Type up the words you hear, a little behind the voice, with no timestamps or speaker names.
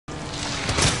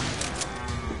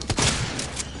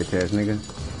bitch ass nigga.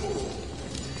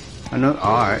 I know.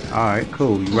 Alright,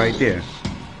 cool. You right there.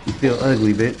 You still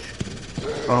ugly, bitch.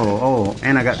 Oh,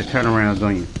 and I got the turnarounds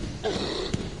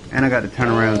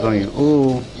on you.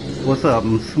 Ooh, what's up?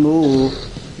 I'm smooth.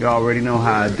 You already know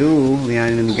how I do.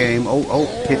 Leon in the game. Oh,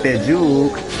 hit that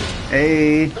juke.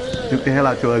 Hey, juke the hell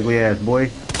out your ugly ass,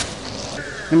 boy.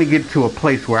 Let me get to a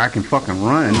place where I can fucking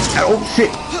run. Oh,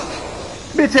 shit.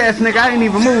 Bitch ass nigga, I ain't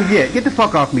even moved yet. Get the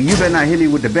fuck off me. You better not hit me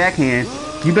with the backhand.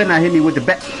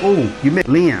 Ooh, you missed.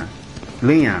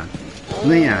 Leon,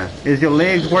 is your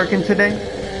legs working today?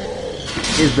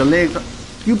 Is the legs...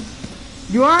 You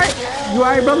alright? You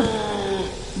alright, brother?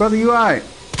 Brother, you alright?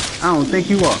 I don't think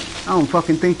you are. I don't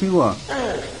fucking think you are.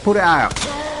 Put it out.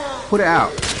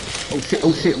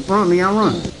 Oh shit, run, Leon,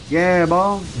 run. Yeah,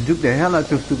 ball. Juke the hell out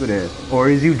your stupid ass. Or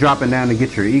is you dropping down to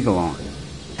get your eagle on?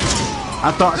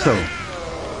 I thought so.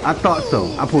 I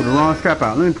pulled the wrong strap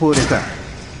out. Let me pull this out.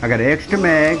 I got an extra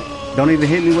mag. Don't even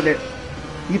hit me with that.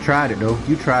 You tried it, though.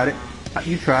 You tried it.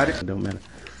 It don't matter.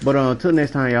 But until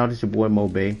next time, y'all, this is your boy Mo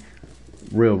Bay.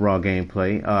 Real raw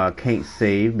gameplay. Can't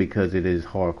save because it is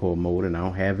hardcore mode and I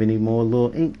don't have any more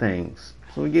little ink things.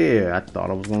 So yeah, I thought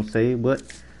I was gonna save, but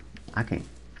I can't.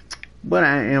 But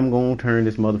I am gonna turn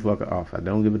this motherfucker off. I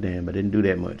don't give a damn. I didn't do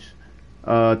that much.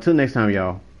 Till next time,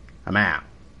 y'all. I'm out.